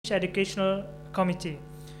Turkish Educational Committee.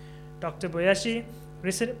 Dr. Boyaci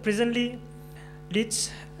presently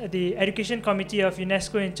leads the Education Committee of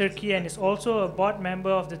UNESCO in Turkey and is also a board member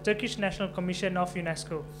of the Turkish National Commission of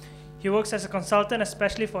UNESCO. He works as a consultant,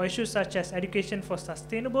 especially for issues such as education for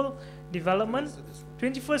sustainable development,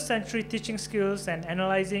 21st century teaching skills, and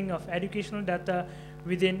analyzing of educational data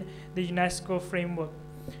within the UNESCO framework.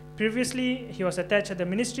 Previously, he was attached at the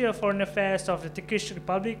Ministry of Foreign Affairs of the Turkish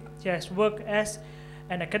Republic. He has worked as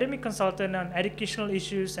an academic consultant on educational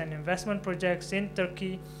issues and investment projects in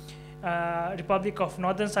Turkey, Republic of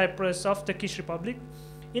Northern Cyprus of Turkish Republic.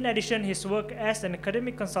 In addition, his work as an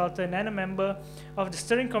academic consultant and a member of the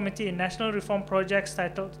steering committee in national reform projects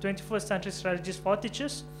titled 21st Century Strategies for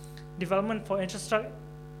Teachers, Development for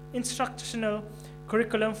Instructional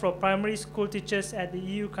Curriculum for Primary School Teachers at the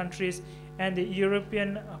EU countries, and the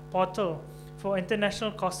European Portal for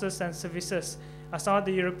International Courses and Services, are some of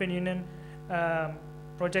the European Union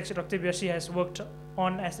projects that Dr. Boyaci has worked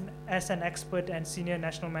on as an expert and senior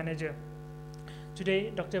national manager.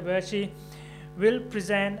 Today, Dr. Boyaci will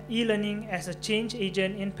present e-learning as a change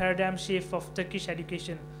agent in paradigm shift of Turkish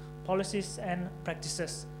education, policies and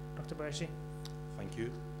practices. Dr. Boyaci. Thank you.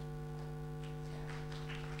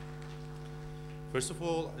 First of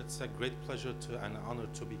all, it's a great pleasure and honor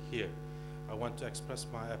to be here. I want to express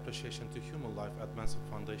my appreciation to Human Life Advancement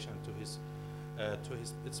Foundation, to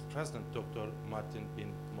its president, Dr. Martin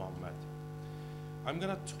bin Mohammed. I'm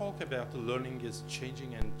going to talk about the learning is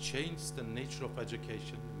changing and change the nature of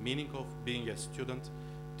education, meaning of being a student,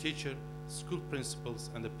 teacher, school principals,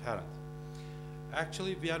 and a parent.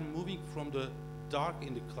 Actually, we are moving from the dark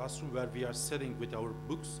in the classroom where we are sitting with our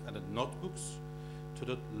books and the notebooks to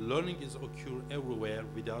the learning is occur everywhere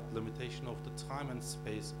without limitation of the time and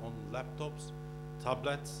space on laptops,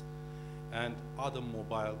 tablets, and other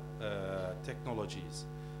mobile technologies.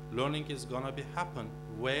 Learning is gonna be happen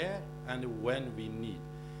where and when we need.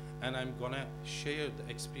 And I'm gonna share the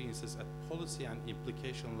experiences at policy and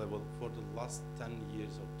implication level for the last 10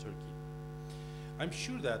 years of Turkey. I'm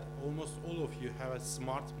sure that almost all of you have a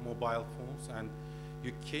smart mobile phones and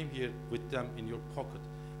you came here with them in your pocket.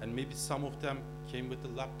 And maybe some of them came with the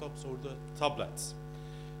laptops or the tablets.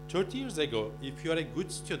 30 years ago, if you are a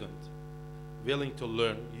good student, willing to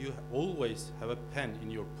learn, you always have a pen in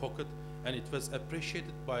your pocket, and it was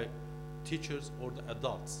appreciated by teachers or the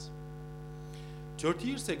adults. 30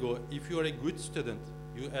 years ago, if you are a good student,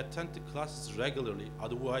 you attend the classes regularly,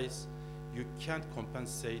 otherwise you can't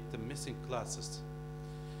compensate the missing classes.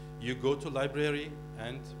 You go to library,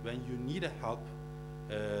 and when you need a help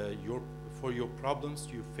for your problems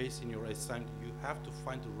you face in your assignment, you have to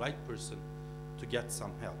find the right person to get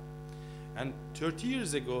some help. And 30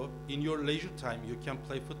 years ago, in your leisure time, you can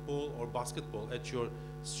play football or basketball at your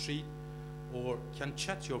street, or can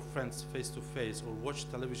chat your friends face to face, or watch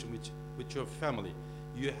television with your family.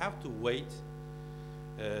 You have to wait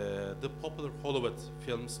the popular Hollywood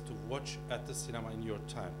films to watch at the cinema in your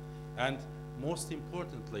time. And most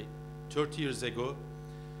importantly, 30 years ago,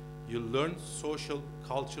 you learn social,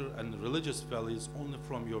 culture, and religious values only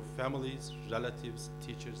from your families, relatives,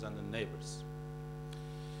 teachers, and the neighbors.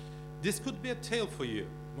 This could be a tale for you.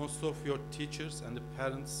 Most of your teachers and the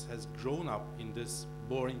parents has grown up in this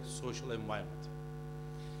boring social environment.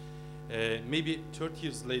 Maybe 30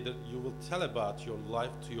 years later, you will tell about your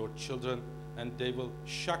life to your children, and they will be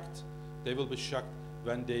shocked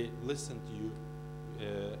when they listen to you,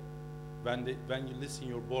 when you listen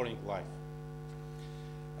your boring life.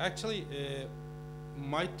 Actually,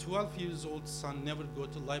 my 12-year-old son never go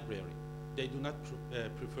to library. They do not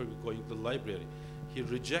prefer going to the library. He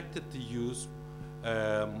rejected the use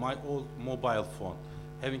my old mobile phone,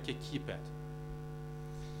 having a keypad.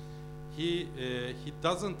 He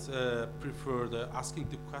doesn't prefer asking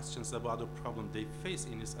the questions about the problem they face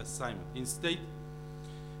in his assignment. Instead,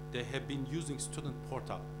 they have been using student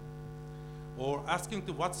portal or asking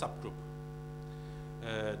the WhatsApp group.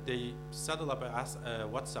 They set up a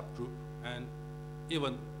WhatsApp group, and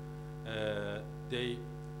even they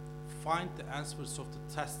find the answers of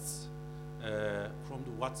the tests from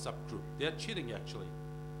the WhatsApp group. They are cheating actually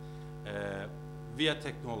via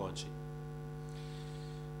technology.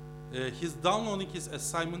 He's downloading his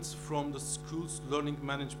assignments from the school's learning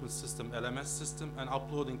management system, LMS system, and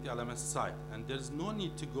uploading the LMS site. And there's no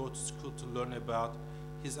need to go to school to learn about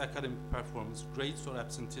his academic performance, grades, or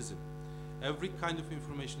absenteeism. Every kind of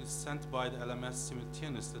information is sent by the LMS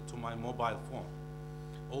simultaneously to my mobile phone.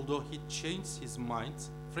 Although he changed his mind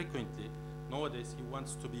frequently, nowadays he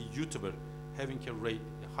wants to be YouTuber, having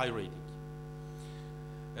a high rating.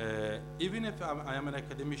 Even if I am an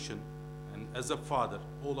academician, and as a father,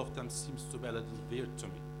 all of them seems to be a little weird to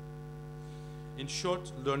me. In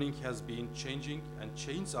short, learning has been changing and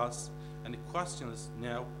changed us, and the question is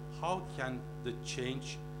now, how can the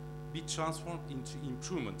change be transformed into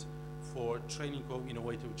improvement for training of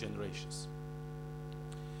innovative generations?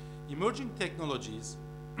 Emerging technologies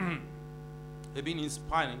have been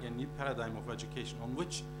inspiring a new paradigm of education on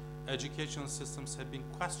which educational systems have been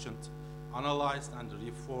questioned, analyzed, and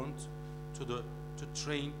reformed to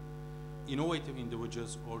train innovative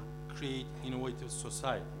individuals or create innovative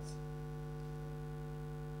societies.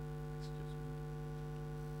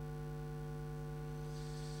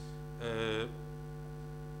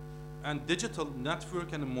 And digital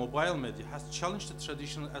network and mobile media has challenged the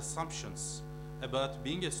traditional assumptions about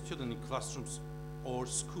being a student in classrooms or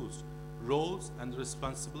schools, roles and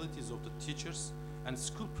responsibilities of the teachers and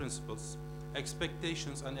school principals,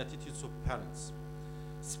 expectations and attitudes of parents.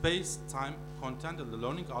 Space, time, content, and the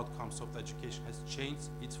learning outcomes of education has changed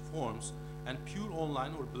its forms, and pure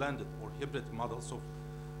online or blended or hybrid models of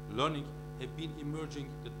learning have been emerging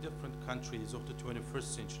in the different countries of the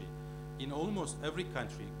 21st century. In almost every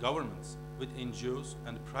country, governments with NGOs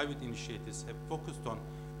and private initiatives have focused on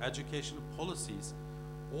educational policies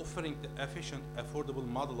offering the efficient, affordable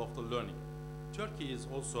model of the learning. Turkey is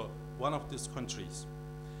also one of these countries.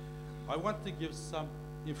 I want to give some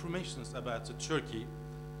information about Turkey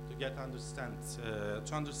to understand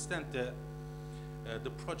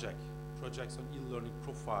the projects on e-learning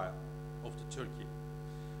profile of the Turkey.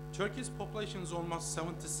 Turkey's population is almost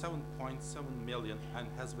 77.7 million and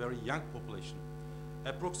has very young population.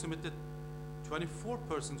 Approximately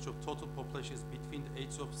 24% of total population is between the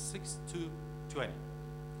age of 6 to 20.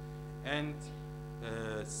 And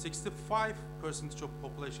 65% of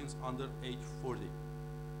population is under age 40.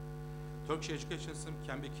 Turkish education system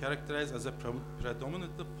can be characterized as a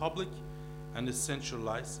predominantly public and is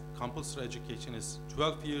centralized. Compulsory education is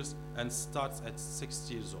 12 years and starts at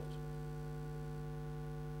 6 years old.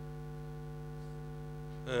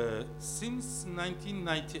 Since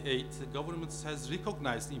 1998, the government has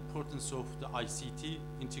recognized the importance of the ICT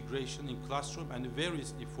integration in classroom, and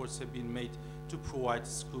various efforts have been made to provide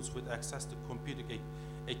schools with access to computer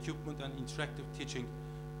equipment and interactive teaching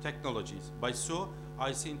technologies. By so,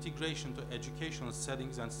 ICT integration to educational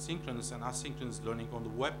settings and synchronous and asynchronous learning on the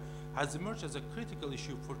web has emerged as a critical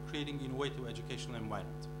issue for creating innovative educational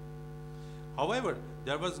environment. However,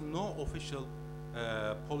 there was no official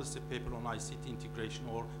policy paper on ICT integration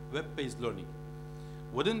or web-based learning.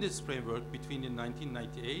 Within this framework, between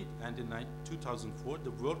 1998 and 2004,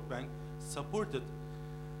 the World Bank supported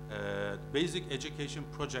basic education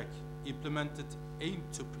project implemented aimed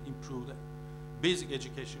to improve the basic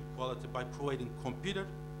education quality by providing computer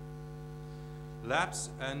labs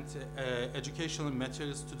and educational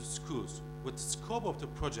materials to the schools. With the scope of the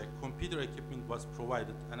project, computer equipment was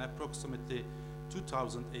provided, and approximately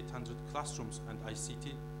 2,800 classrooms and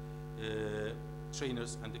ICT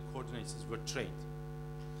trainers and the coordinators were trained.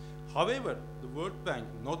 However, the World Bank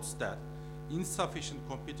notes that insufficient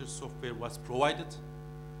computer software was provided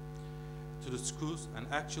to the schools, and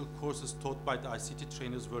actual courses taught by the ICT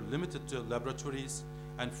trainers were limited to laboratories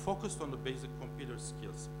and focused on the basic computer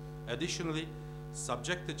skills. Additionally,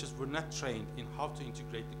 subject teachers were not trained in how to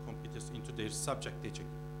integrate the computers into their subject teaching.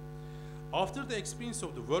 After the experience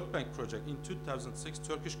of the World Bank project in 2006,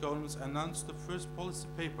 Turkish government announced the first policy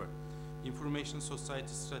paper, Information Society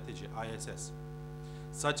Strategy, ISS,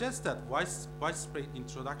 suggests that widespread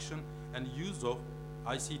introduction and use of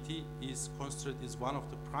ICT is considered as one of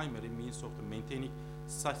the primary means of the maintaining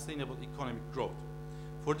sustainable economic growth.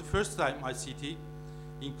 For the first time, ICT,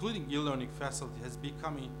 including e-learning facility, has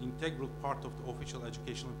become an integral part of the official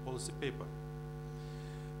educational policy paper.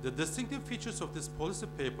 The distinctive features of this policy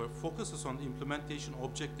paper focuses on the implementation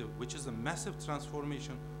objective, which is a massive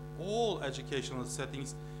transformation of all educational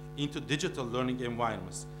settings into digital learning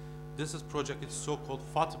environments. This project is so-called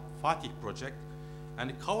FATIH project, and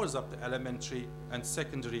it covers up the elementary and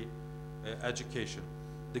secondary education.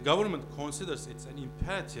 The government considers it's an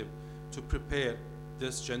imperative to prepare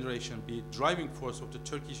this generation be a driving force of the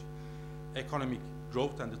Turkish economic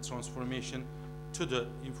growth and the transformation to the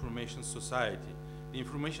information society. The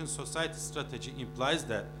information society strategy implies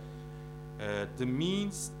that the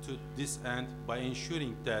means to this end by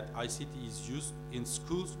ensuring that ICT is used in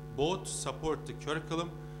schools both to support the curriculum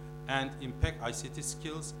and impact ICT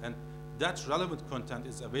skills, and that relevant content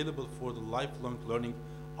is available for the lifelong learning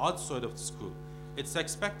outside of the school. It's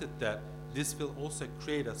expected that this will also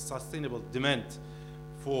create a sustainable demand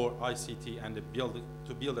for ICT and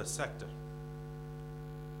to build a sector.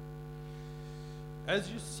 As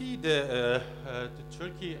you see, the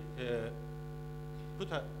Turkey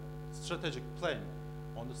put a strategic plan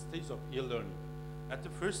on the stage of e-learning. At the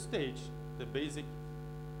first stage, the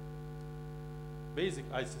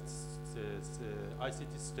basic ICT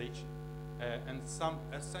stage and some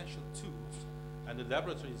essential tools, and the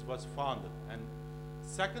laboratories was founded. And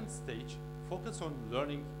second stage focus on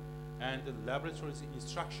learning and the laboratories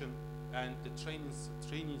instruction and the training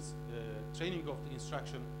of the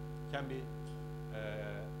instruction can be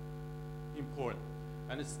important.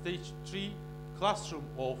 And stage 3, classroom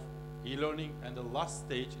of e-learning, and the last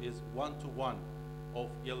stage is one-to-one of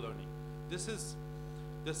e-learning. This is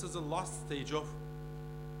the last stage of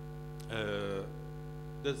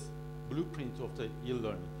this blueprint of the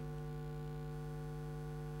e-learning.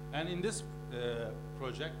 And in this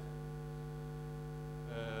project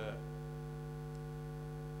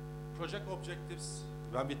objectives,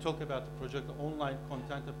 when we talk about the project, online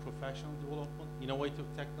content and professional development, innovative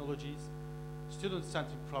technologies,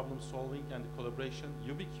 student-centered problem solving and collaboration,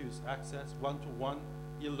 ubiquitous access, one-to-one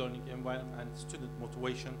e-learning environment, and student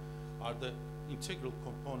motivation are the integral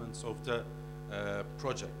components of the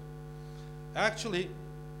project. Actually,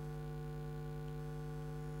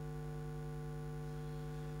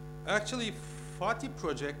 HAAW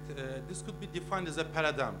project, this could be defined as a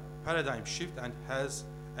paradigm shift and has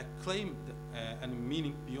acclaimed and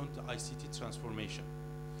meaning beyond the ICT transformation.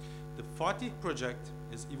 The Fatih project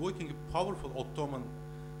is evoking a powerful Ottoman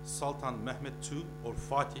Sultan Mehmed II, or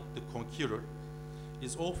Fatih the Conqueror,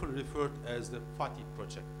 is often referred as the Fatih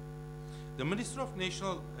project. The Ministry of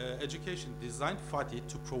National Education designed Fatih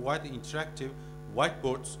to provide interactive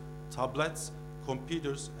whiteboards, tablets,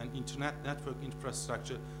 computers, and internet network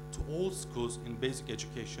infrastructure to all schools in basic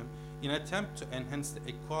education in an attempt to enhance the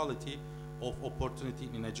equality of opportunity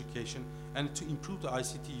in education and to improve the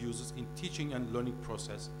ICT users in teaching and learning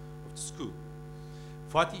process of the school.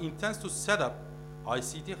 Fatih intends to set up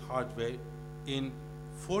ICT hardware in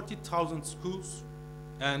 40,000 schools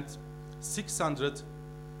and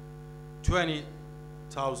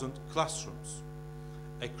 620,000 classrooms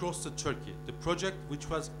across Turkey. The project, which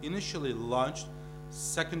was initially launched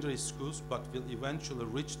secondary schools but will eventually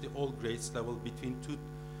reach the all grades level between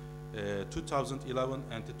 2011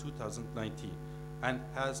 and 2019, and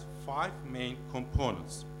has 5 main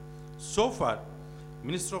components. So far,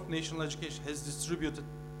 Ministry of National Education has distributed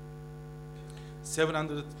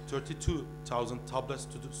 732,000 tablets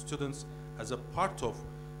to the students as a part of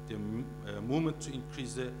the movement to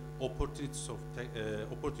increase the opportunities of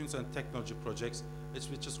opportunities and technology projects,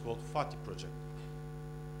 which is called Fatih project.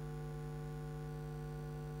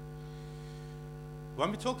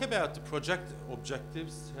 When we talk about the project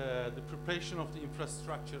objectives, the preparation of the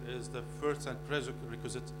infrastructure is the first and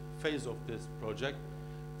prerequisite phase of this project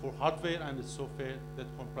for hardware and the software that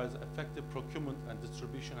comprise effective procurement and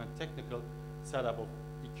distribution and technical setup of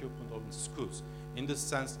equipment of the schools. In this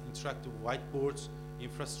sense, interactive whiteboards,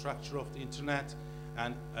 infrastructure of the internet,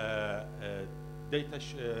 and data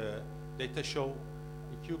show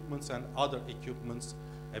equipments and other equipments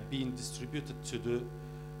being distributed to the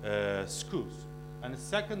schools. And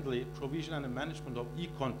secondly, provision and management of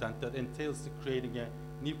e-content that entails the creating a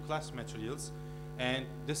new class materials, and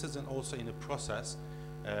this is also in the process.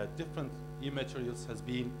 Different e-materials has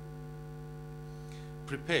been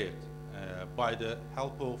prepared by the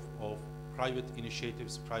help of private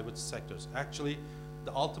initiatives, private sectors. Actually,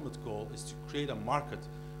 the ultimate goal is to create a market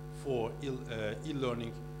for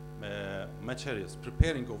e-learning materials,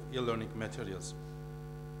 preparing of e-learning materials.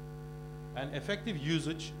 And effective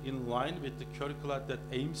usage in line with the curricula that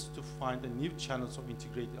aims to find the new channels of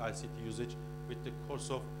integrated ICT usage with the course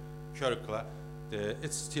of curricula.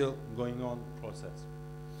 It's still going on process.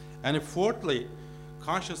 And fourthly,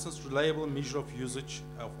 consciousness, reliable measure of usage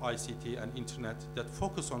of ICT and internet that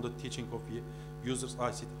focus on the teaching of users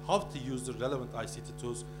ICT, how to use the relevant ICT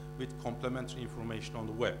tools with complementary information on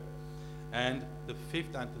the web. And the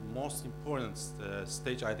fifth and the most important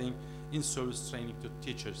stage, I think, in-service training to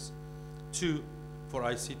teachers. 2, for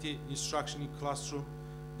ICT instruction in classroom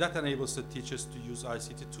that enables the teachers to use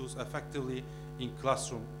ICT tools effectively in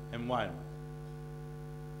classroom environment.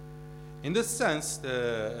 In this sense,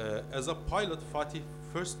 as a pilot, Fatih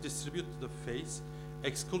first distributed the phase,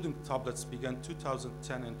 excluding tablets, began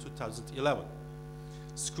 2010 and 2011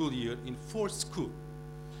 school year in 4 schools.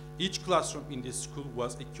 Each classroom in this school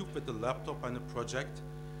was equipped with a laptop and a projector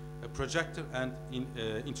and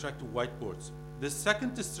interactive whiteboards. The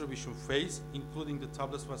second distribution phase, including the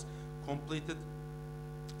tablets, was completed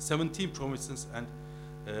 17 provinces and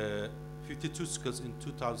 52 schools in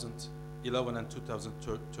 2011 and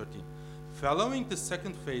 2013. Following the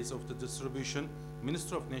second phase of the distribution,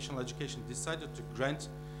 Ministry of National Education decided to grant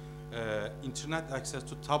internet access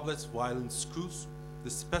to tablets while in schools. The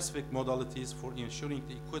specific modalities for ensuring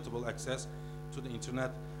the equitable access to the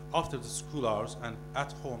internet after the school hours and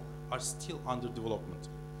at home are still under development.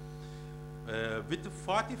 With the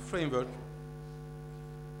FATI framework,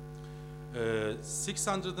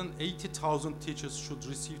 680,000 teachers should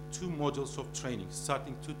receive 2 modules of training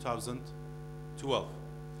starting 2012,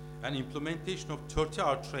 and implementation of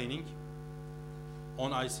 30-hour training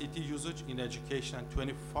on ICT usage in education and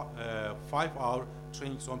 25-hour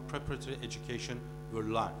trainings on preparatory education were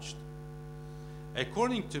launched.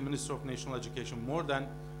 According to Minister of National Education, more than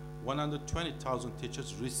 120,000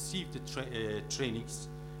 teachers received the trainings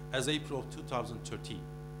as April of 2013.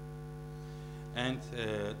 And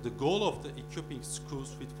the goal of the equipping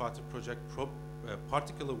schools with FATI project,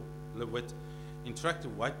 particularly with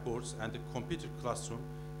interactive whiteboards and the computer classroom,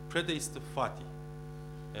 predates the FATI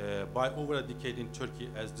by over a decade in Turkey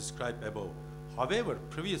as described above. However,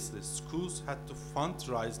 previously schools had to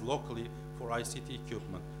fundraise locally for ICT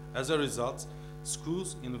equipment. As a result,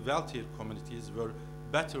 schools in wealthier communities were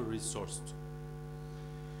better resourced,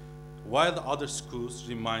 while the other schools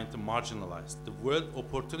remained marginalized. The word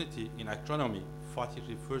opportunity in acronym FATI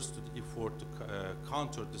refers to the effort to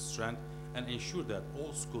counter this trend and ensure that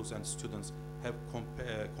all schools and students have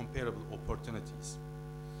comparable opportunities.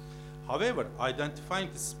 However, identifying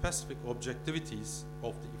the specific objectivities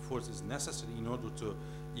of the efforts is necessary in order to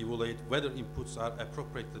evaluate whether inputs are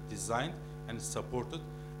appropriately designed and supported,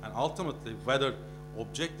 and ultimately whether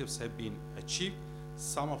objectives have been achieved.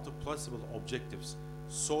 Some of the possible objectives: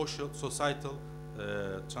 social, societal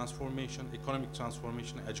transformation, economic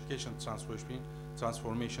transformation, education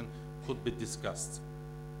transformation could be discussed.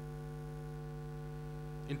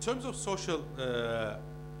 In terms of social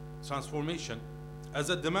transformation, as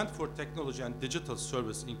the demand for technology and digital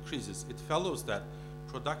service increases, it follows that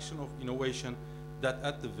production of innovation that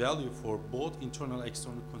add the value for both internal and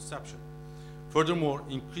external consumption. Furthermore,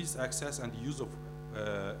 increased access and use of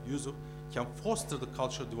can foster the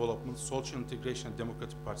cultural development, social integration, and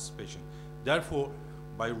democratic participation. Therefore,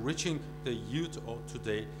 by reaching the youth of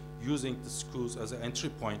today, using the schools as an entry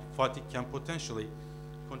point, FATI can potentially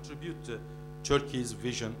contribute to Turkey's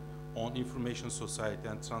vision on information society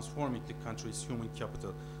and transforming the country's human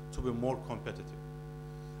capital to be more competitive.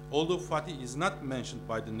 Although FATI is not mentioned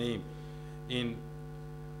by the name in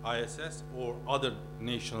ISS or other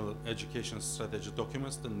national education strategy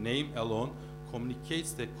documents, the name alone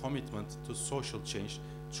communicates the commitment to social change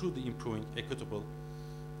through the improving equitable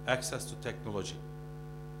access to technology.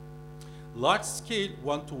 Large-scale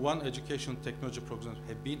one-to-one education technology programs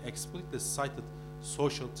have been explicitly cited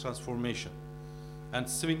social transformation and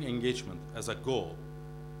civic engagement as a goal,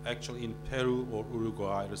 actually in Peru or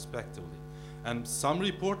Uruguay respectively. And some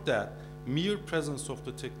report that mere presence of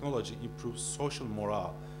the technology improves social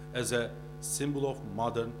morale as a symbol of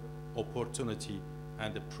modern opportunity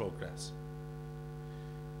and progress.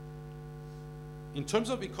 In terms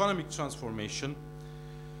of economic transformation,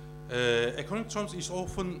 economic terms is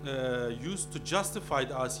often used to justify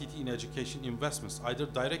the ICT in education investments, either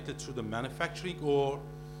directly through the manufacturing or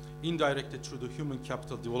indirectly through the human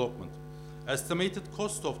capital development. Estimated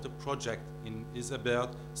cost of the project is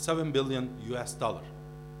about $7 billion US.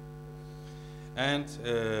 And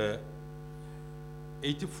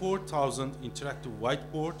 84,000 interactive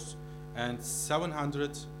whiteboards and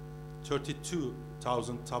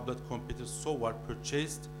 732,000 tablet computers so far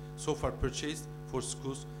purchased for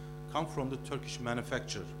schools come from the Turkish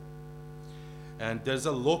manufacturer. And there's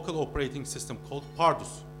a local operating system called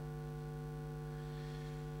Pardus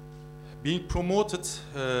being promoted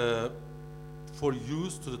for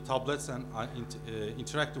use to the tablets and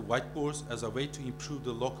interactive whiteboards as a way to improve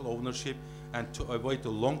the local ownership and to avoid the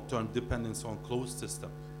long-term dependence on closed system.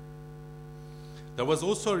 There was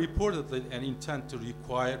also reportedly an intent to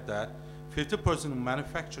require that 50% of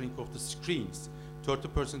manufacturing of the screens,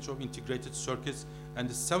 30% of integrated circuits, and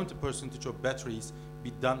 70% of batteries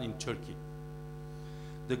be done in Turkey.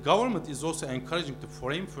 The government is also encouraging the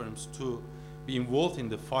foreign firms to be involved in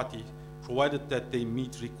the FATI, provided that they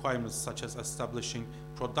meet requirements such as establishing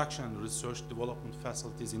production and research development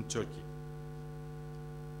facilities in Turkey.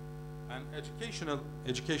 And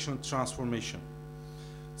educational transformation.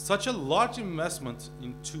 Such a large investment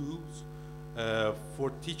in tools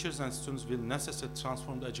for teachers and students will necessarily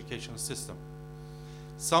transform the education system.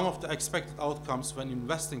 Some of the expected outcomes when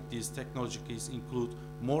investing these technologies include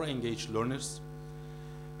more engaged learners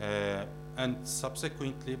and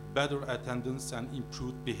subsequently better attendance and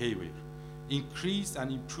improved behavior, increased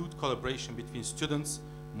and improved collaboration between students,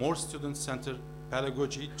 more student-centered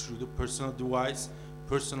pedagogy through the personal device,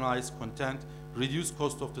 personalized content, reduced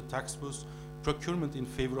cost of the textbooks, procurement in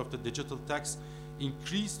favor of the digital text,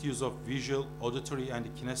 increased use of visual, auditory, and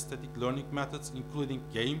kinesthetic learning methods, including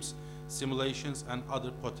games, simulations, and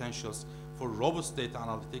other potentials for robust data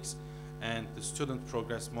analytics and the student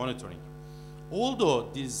progress monitoring. Although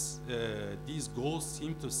these goals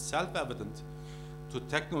seem to self-evident to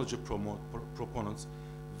technology proponents,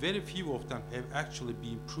 very few of them have actually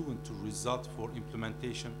been proven to result for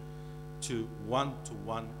implementation to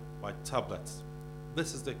one-to-one by tablets.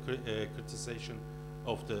 This is the criticization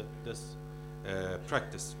of this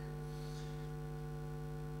practice.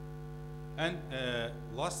 And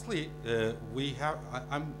lastly,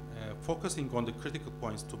 I'm focusing on the critical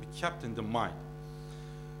points to be kept in the mind.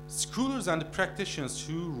 Scholars and the practitioners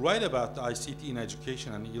who write about the ICT in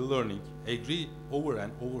education and e-learning agree over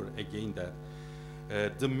and over again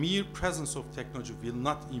that the mere presence of technology will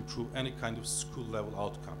not improve any kind of school-level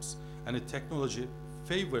outcomes, and the technology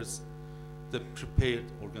favors the prepared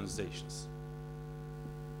organizations.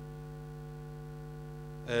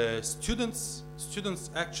 Students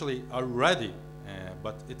actually are ready,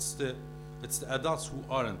 but it's the adults who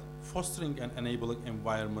aren't, fostering an enabling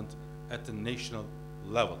environment at the national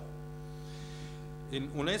level. In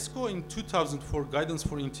UNESCO in 2004, guidance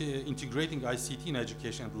for integrating ICT in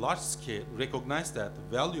education at large scale recognized that the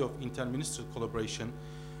value of interministerial collaboration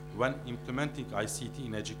when implementing ICT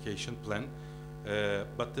in education plan,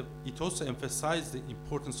 but it also emphasized the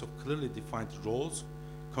importance of clearly defined roles,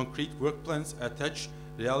 concrete work plans, attached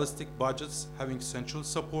realistic budgets, having central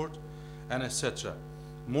support, and etc.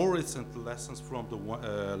 More recent lessons from the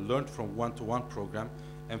learned from one-to-one program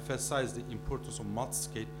emphasize the importance of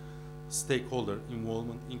multi-scale stakeholder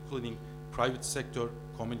involvement, including private sector,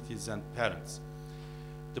 communities, and parents.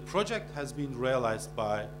 The project has been realized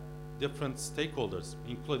by different stakeholders,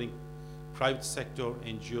 including private sector,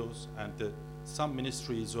 NGOs, and some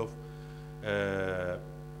ministries of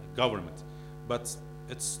government. But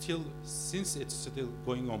it's still, since it's still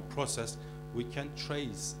going on process, we can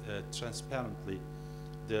trace transparently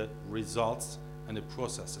the results and the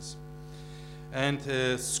processes. And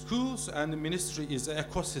schools and the ministry is an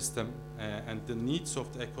ecosystem, and the needs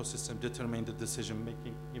of the ecosystem determine the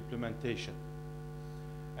decision-making implementation.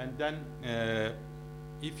 And then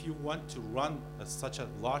if you want to run such a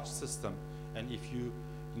large system, and if you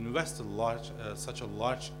invest such a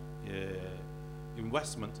large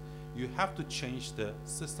investment, you have to change the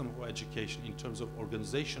system of education in terms of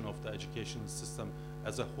organization of the educational system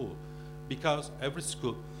as a whole, because every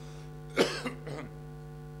school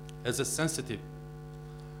has a sensitive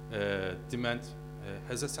demand,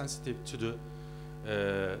 has a sensitive to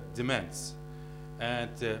the demands and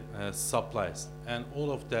supplies, and all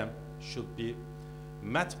of them should be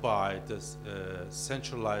met by the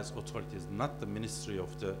centralized authorities, not the ministry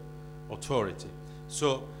of the authority.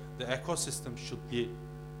 So the ecosystem should be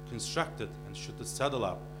constructed and should settle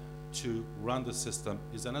up to run the system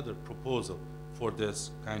is another proposal for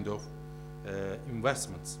this kind of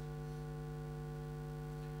investments.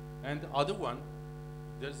 And the other one,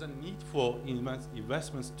 there's a need for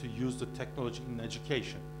investments to use the technology in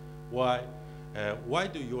education. Why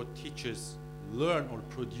do your teachers learn or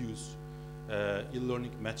produce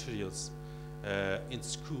e-learning materials in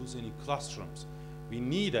schools and in classrooms? We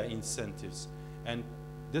need incentives, and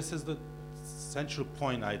this is the central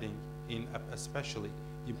point, I think, in especially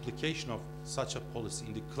implication of such a policy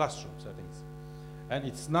in the classroom settings. And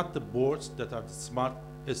it's not the boards that are smart,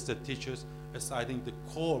 it's the teachers. It's, I think, the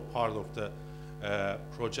core part of the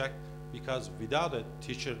project, because without a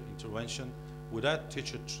teacher intervention, without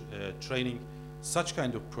teacher training, such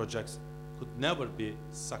kind of projects could never be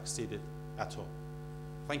succeeded at all.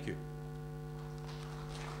 Thank you.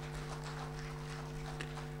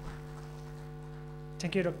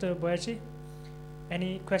 Thank you, Dr. Boyaci.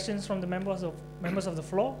 Any questions from the members of the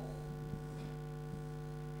floor?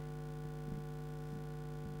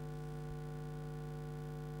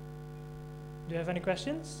 Do you have any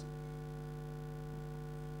questions?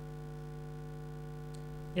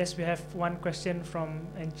 Yes, we have one question from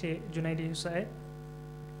Encik Junaidi Husaid.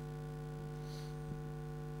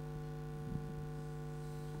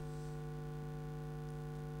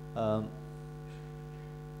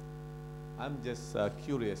 I'm just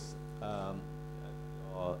curious,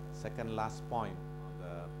 your second last point on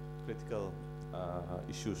the critical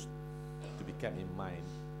issues to be kept in mind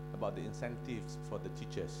about the incentives for the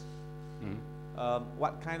teachers. Mm-hmm.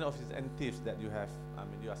 What kind of incentives that you have,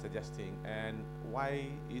 you are suggesting, and why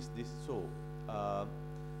is this so?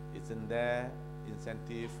 Isn't there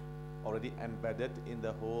incentive already embedded in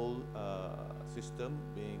the whole system,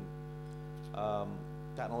 being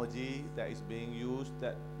technology that is being used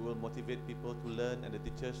that will motivate people to learn and the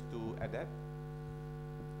teachers to adapt?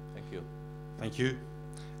 Thank you. Thank you.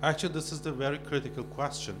 Actually, this is the very critical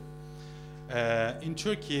question. In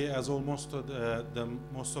Turkey, as almost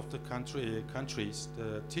most of the countries,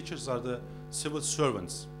 the teachers are the civil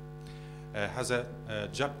servants, has a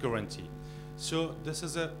job guarantee. So this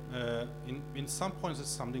is in some points it's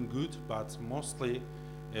something good, but mostly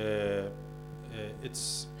it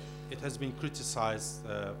has been criticized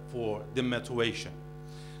for the motivation.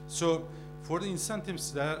 So for the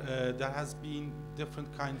incentives, there has been different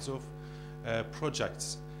kinds of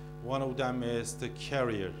projects. One of them is the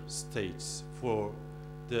career stage for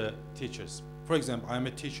the teachers. For example, I'm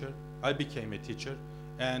a teacher, I became a teacher,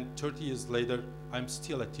 and 30 years later, I'm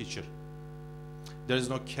still a teacher. There is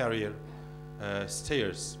no career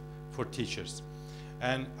stairs for teachers.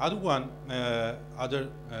 And other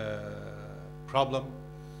problem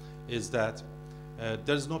is that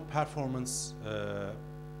there's no performance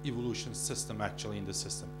evolution system actually in the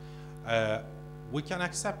system. We can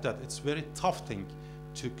accept that it's very tough thing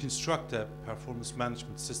to construct a performance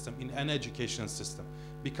management system in an education system,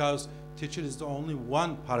 because teacher is the only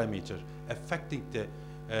one parameter affecting the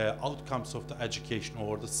outcomes of the education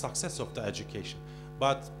or the success of the education.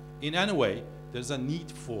 But in any way, there's a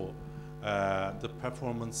need for the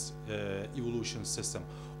performance evolution system.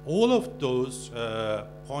 All of those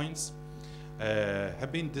points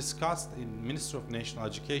have been discussed in Ministry of National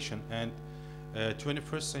Education, and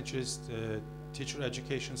 21st century's teacher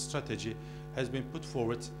education strategy has been put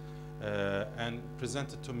forward and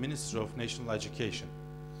presented to Ministry of National Education.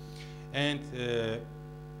 And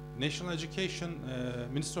National Education,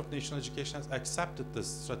 Ministry of National Education has accepted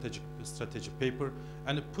this strategy paper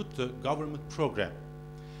and put the government program.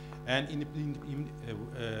 And in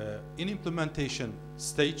implementation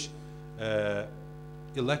stage,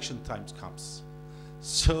 election time comes.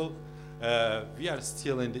 So we are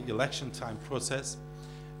still in the election time process,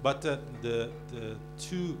 but the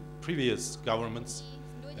two previous governments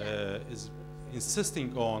is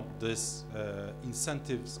insisting on this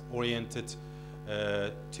incentives-oriented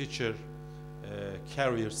teacher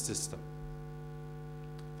career system.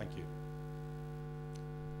 Thank you.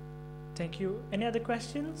 Thank you. Any other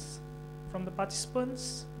questions from the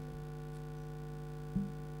participants?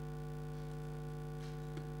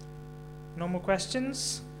 No more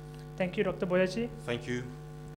questions. Thank you, Dr. Boyaci. Thank you.